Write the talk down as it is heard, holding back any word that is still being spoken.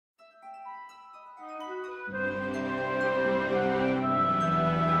Halo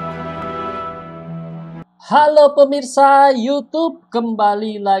pemirsa YouTube,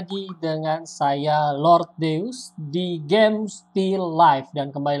 kembali lagi dengan saya Lord Deus di game Still Life.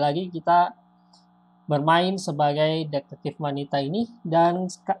 Dan kembali lagi kita bermain sebagai detektif wanita ini. Dan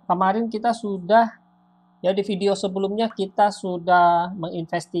kemarin kita sudah, ya di video sebelumnya kita sudah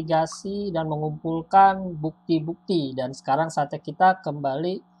menginvestigasi dan mengumpulkan bukti-bukti. Dan sekarang saatnya kita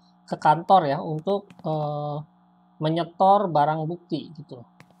kembali ke kantor ya untuk menyetor barang bukti gitu.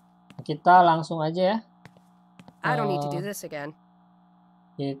 Kita langsung aja ya. I don't need to do this again.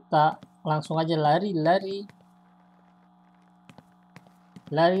 Kita langsung aja lari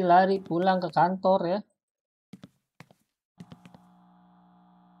pulang ke kantor ya.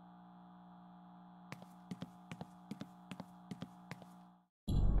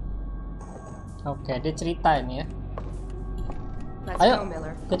 Oke, dia ceritain ya. Ayo,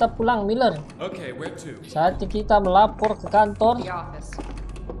 kita pulang, Miller. Okay, where to? Saatnya kita melapor ke kantor. The office.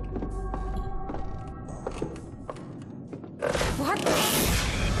 What?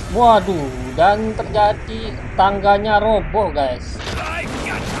 Waduh, dan terjadi tangganya roboh, guys.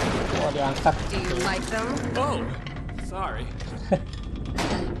 Wah, diangkat. Do you like them? Oh, sorry.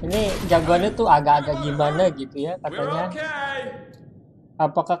 Ini jagoannya tuh agak-agak gimana gitu ya katanya.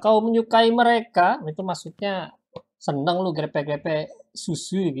 Apakah kau menyukai mereka? Itu maksudnya seneng lu grepe-grepe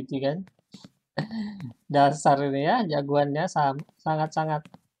susu gitu kan. Dasar ini ya, jagoannya sangat-sangat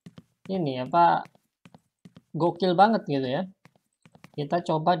ini apa gokil banget gitu ya. Kita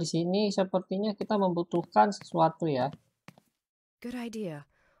coba di sini, sepertinya kita membutuhkan sesuatu ya. Good idea.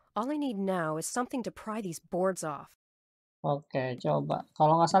 All I need now is something to pry these boards off. Oke, coba.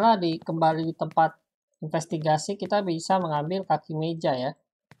 Kalau nggak salah kembali di tempat investigasi kita bisa mengambil kaki meja ya.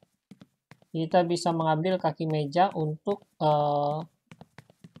 Kita bisa mengambil kaki meja untuk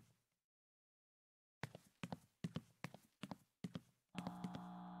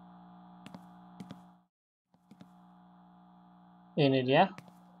ini dia.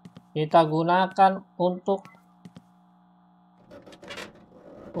 Kita gunakan untuk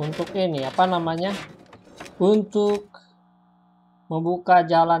ini apa namanya? Untuk membuka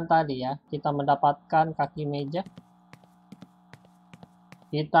jalan tadi ya. Kita mendapatkan kaki meja.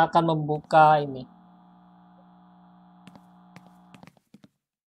 Kita akan membuka ini.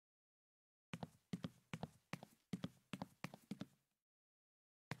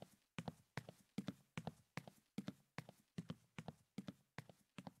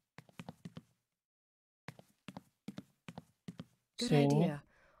 Good idea.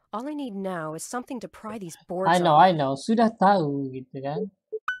 All I need now is something to pry these boards I off. know. Sudah tahu gitu kan.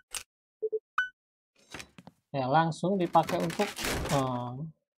 Ya, langsung dipakai untuk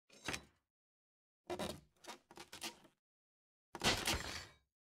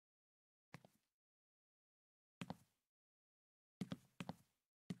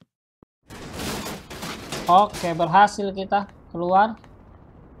Oke, berhasil kita keluar.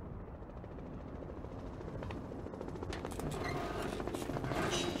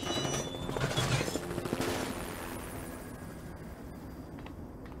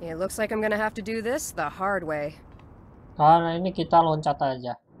 It looks like I'm gonna have to do this the hard way. Karena ini kita loncat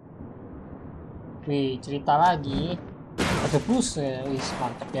aja. Wih, cerita lagi. Ada bus ya, wih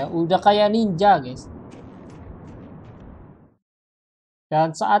mantap ya. Udah kayak ninja, guys.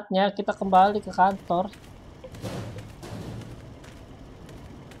 Dan saatnya kita kembali ke kantor.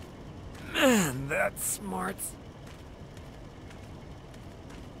 Man, that's smart.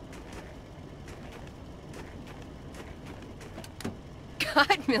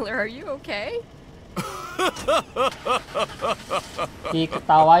 God, Miller, are you okay?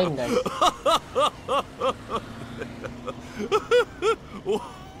 Diketawain, guys.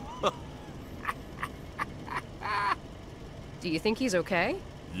 Do you think he's okay?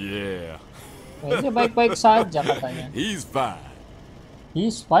 Yeah. Nah, dia baik-baik saja katanya. He's fine.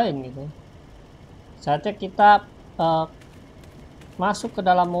 He's fine gitu. Saatnya kita masuk ke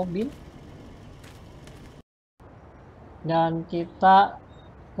dalam mobil. Dan kita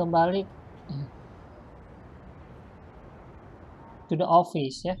kembali to the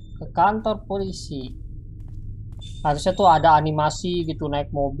office ya, ke kantor polisi. Harusnya tuh ada animasi gitu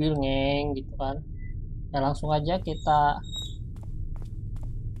naik mobil ngeng gitu kan. Ya langsung aja kita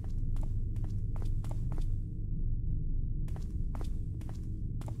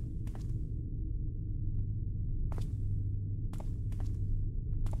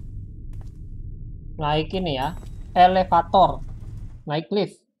naik ini ya, elevator, naik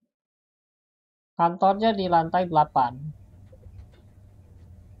lift. Kantornya di lantai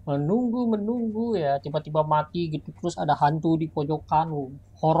 8. Menunggu ya, tiba-tiba mati gitu, terus ada hantu di pojokan.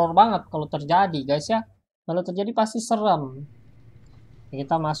 Horor banget kalau terjadi, guys ya. Kalau terjadi pasti serem.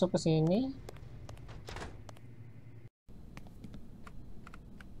 Kita masuk ke sini.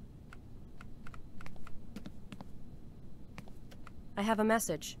 I have a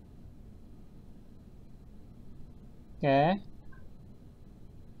message. Oke.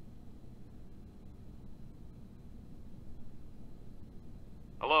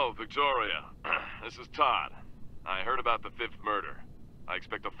 Hello, Victoria. This is Todd. I heard about the 5th murder. I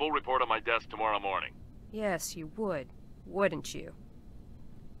expect a full report on my desk tomorrow morning. Yes, you would. Wouldn't you?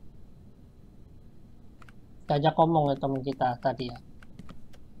 Diajak ngomong ya teman kita tadi ya.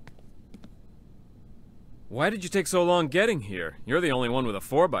 Why did you take so long getting here? You're the only one with a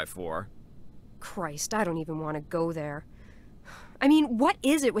 4x4. Christ, I don't even want to go there. I mean, what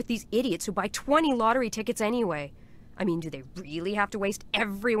is it with these idiots who buy 20 lottery tickets anyway? I mean, do they really have to waste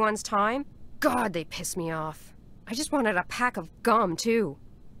everyone's time? God, they piss me off. I just wanted a pack of gum, too.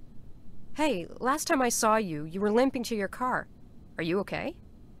 Hey, last time I saw you, you were limping to your car. Are you okay?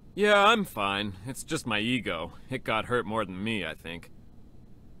 Yeah, I'm fine. It's just my ego. It got hurt more than me, I think.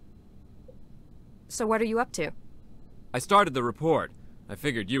 So what are you up to? I started the report. I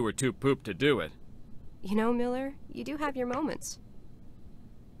figured you were too pooped to do it. You know, Miller, you do have your moments.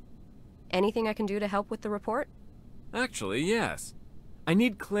 Anything I can do to help with the report? Actually, yes. I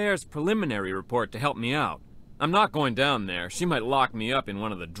need Claire's preliminary report to help me out. I'm not going down there. She might lock me up in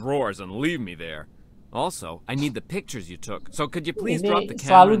one of the drawers and leave me there. Also, I need the pictures you took. So could you please drop the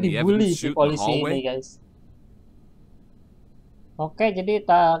camera in the evidence chute in the hallway? Ini, guys. Oke, jadi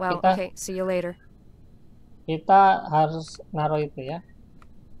Well, kita okay, see you later. kita harus naruh itu ya.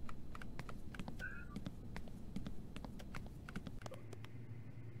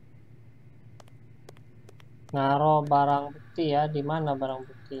 Naruh barang bukti ya. Di mana barang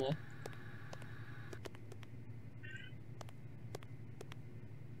buktinya?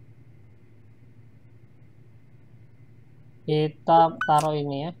 Kita taruh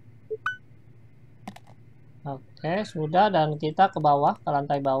ini ya. Oke, sudah, dan kita ke bawah, ke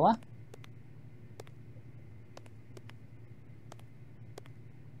lantai bawah.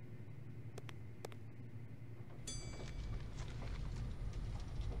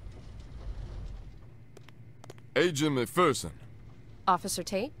 Agen McPherson. Officer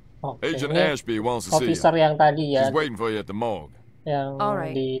Tate? Oke, Agent ini Ashby wants to see you. officer yang tadi ya, She's waiting for you at the morgue. yang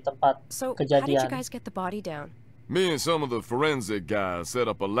Alright. di tempat So, how did you kejadian. guys get the body down? Me and some of the forensic guys set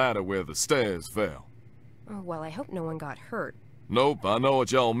up a ladder where the stairs fell. Oh, well, I hope no one got hurt. Nope, I know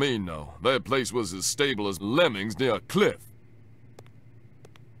what y'all mean, though. That place was as stable as lemmings near a cliff.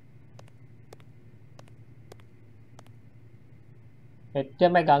 Dia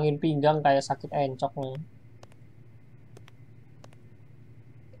megangin pinggang kayak sakit encok nih.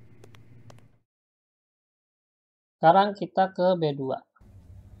 Sekarang kita ke B2.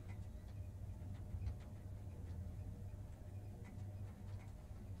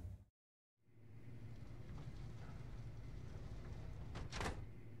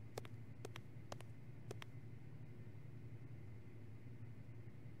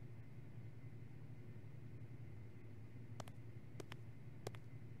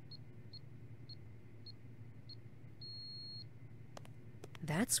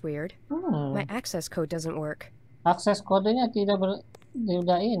 That's weird. My access code doesn't work. Akses kodenya tidak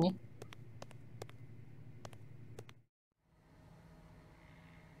ini.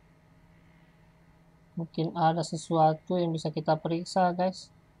 Mungkin ada sesuatu yang bisa kita periksa, guys.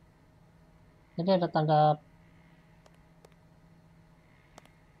 Jadi ada tanda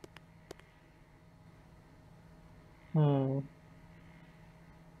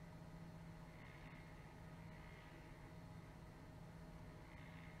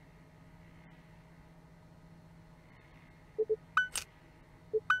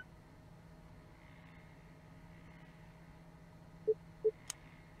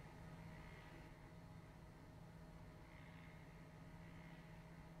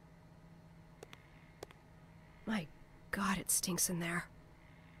My God, it stinks in there.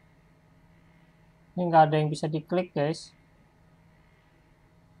 Ini nggak ada yang bisa diklik, guys.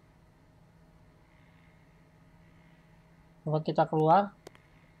 Coba kita keluar.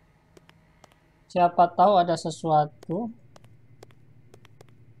 Siapa tahu ada sesuatu.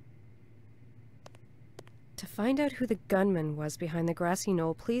 To find out who the gunman was behind the grassy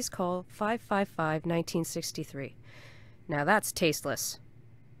knoll, please call 555-1963. Now that's tasteless.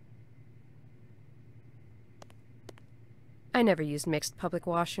 I never used mixed public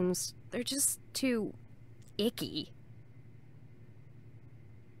washrooms. They're just too icky.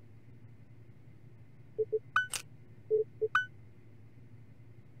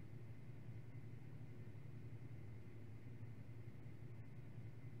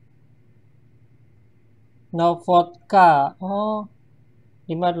 No vodka. Oh,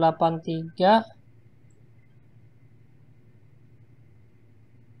 583.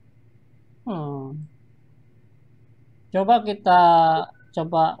 Coba kita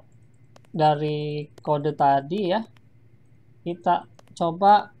coba dari kode tadi ya. Kita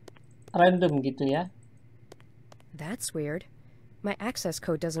coba random gitu ya. That's weird. My access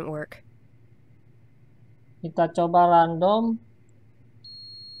code doesn't work. Kita coba random.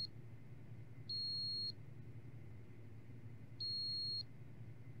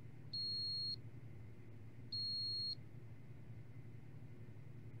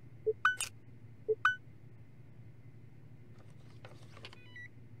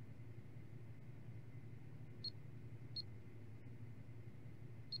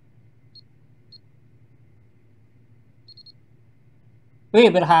 Wih,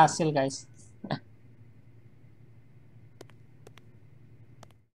 berhasil guys.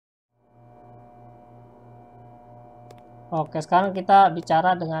 Oke, sekarang kita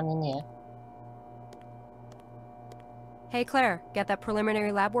bicara dengan ini ya. Hey, Claire, get that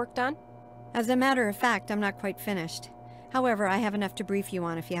preliminary lab work done? As a matter of fact, I'm not quite finished. However, I have enough to brief you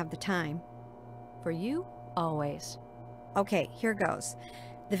on if you have the time. For you, always. Okay, here goes.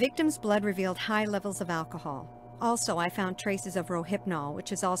 The victim's blood revealed high levels of alcohol. Also, I found traces of rohypnol, which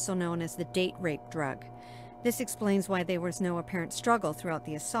is also known as the date rape drug. This explains why there was no apparent struggle throughout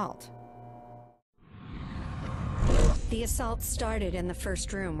the assault. The assault started in the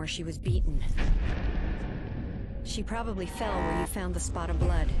first room where she was beaten. She probably fell where you found the spot of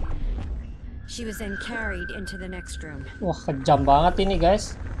blood. She was then carried into the next room. Wah, kejam banget ini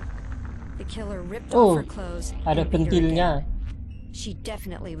guys. The killer ripped off her clothes ada and beat her pentilnya. again. She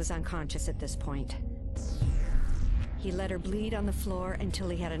definitely was unconscious at this point. He let her bleed on the floor until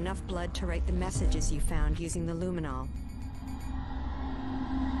he had enough blood to write the messages you found using the luminol.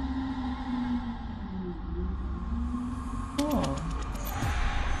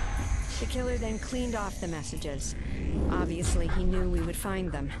 The killer then cleaned off the messages. Obviously, he knew we would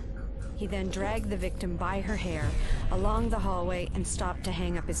find them. He then dragged the victim by her hair along the hallway and stopped to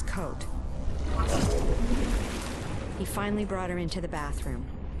hang up his coat. He finally brought her into the bathroom.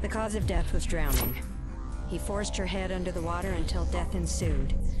 The cause of death was drowning. He forced her head under the water until death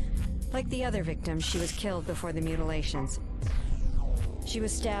ensued. Like the other victims, she was killed before the mutilations. She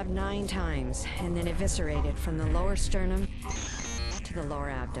was stabbed 9 times and then eviscerated from the lower sternum to the lower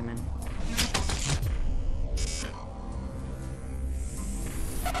abdomen.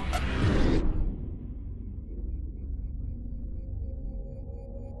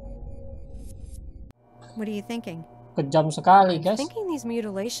 What are you thinking? Kejam sekali I'm guys. thinking these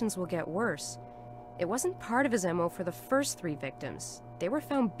mutilations will get worse. It wasn't part of his MO for the first 3 victims. They were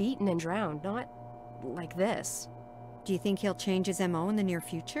found beaten and drowned, not like this. Do you think he'll change his MO in the near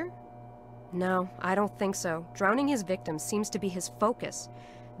future? No, I don't think so. Drowning his victims seems to be his focus.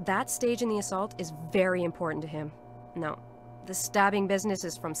 That stage in the assault is very important to him. No, the stabbing business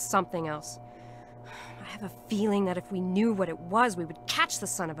is from something else. I have a feeling that if we knew what it was, we would catch the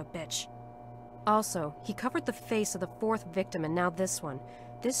son of a bitch. Also, he covered the face of the 4th victim and now this one.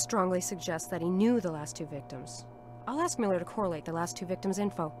 This strongly suggests that he knew the last 2 victims. I'll ask Miller to correlate the last 2 victims'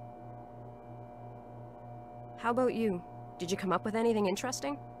 info. How about you? Did you come up with anything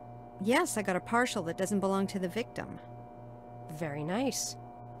interesting? Yes, I got a partial that doesn't belong to the victim. Very nice.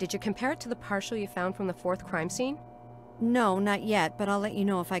 Did you compare it to the partial you found from the 4th crime scene? No, not yet, but I'll let you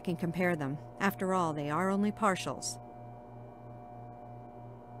know if I can compare them. After all, they are only partials.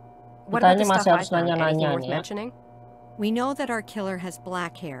 What about the Kita ini stuff masih I harus found? Anything nanya-nanya worth nih ya. mentioning? We know that our killer has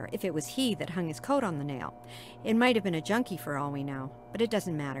black hair, if it was he that hung his coat on the nail. It might have been a junkie for all we know, but it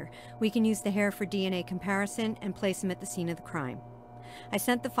doesn't matter. We can use the hair for DNA comparison and place him at the scene of the crime. I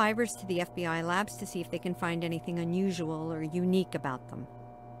sent the fibers to the FBI labs to see if they can find anything unusual or unique about them.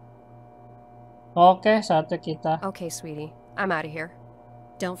 Oke, satu kita. Okay, sweetie. I'm out of here.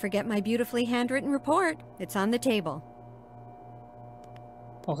 Don't forget my beautifully handwritten report. It's on the table.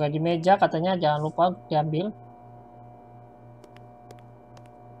 Oke, di meja katanya jangan lupa diambil.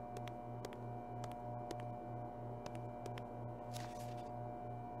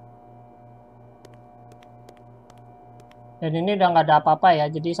 Dan ini udah nggak ada apa-apa ya,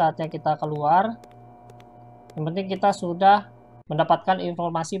 jadi saatnya kita keluar. Yang penting kita sudah mendapatkan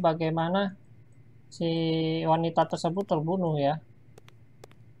informasi bagaimana si wanita tersebut terbunuh ya.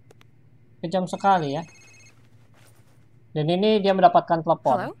 Kejam sekali ya. Dan ini dia mendapatkan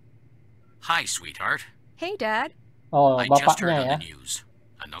telepon. Hello? Hi, sweetheart. Hey, Dad. Oh, I just heard bapaknya on ya. the news.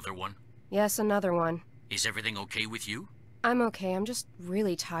 Another one? Yes, another one. Is everything okay with you? I'm okay. I'm just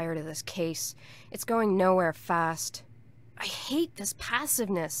really tired of this case. It's going nowhere fast. I hate this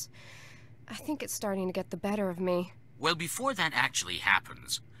passiveness. I think it's starting to get the better of me. Well, before that actually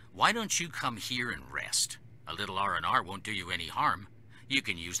happens, why don't you come here and rest? A little R&R won't do you any harm. You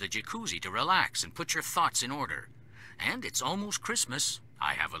can use the jacuzzi to relax and put your thoughts in order. And it's almost Christmas.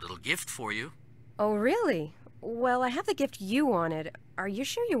 I have a little gift for you. Oh, really? Well, I have the gift you wanted. Are you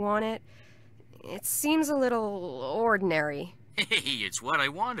sure you want it? It seems a little ordinary. Hey, it's what I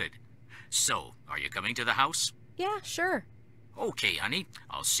wanted. So, are you coming to the house? Yeah, sure. Okay, honey.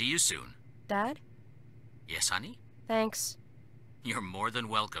 I'll see you soon. Dad? Yes, honey? Thanks. You're more than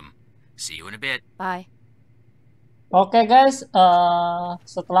welcome. See you in a bit. Bye. Oke guys,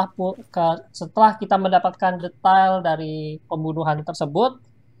 setelah kita mendapatkan detail dari pembunuhan tersebut,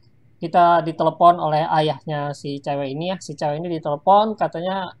 kita ditelepon oleh ayahnya si cewek ini ya. Si cewek ini ditelepon,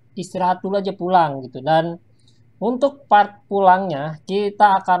 katanya istirahat dulu aja pulang gitu. Dan untuk part pulangnya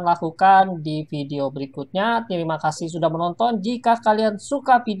kita akan lakukan di video berikutnya. Terima kasih sudah menonton. Jika kalian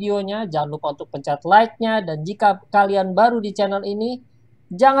suka videonya, jangan lupa untuk pencet like-nya. Dan jika kalian baru di channel ini,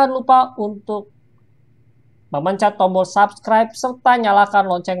 jangan lupa untuk memencet tombol subscribe serta nyalakan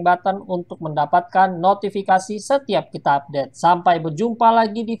lonceng button untuk mendapatkan notifikasi setiap kita update. Sampai berjumpa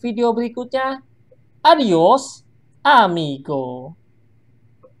lagi di video berikutnya. Adios, amigo.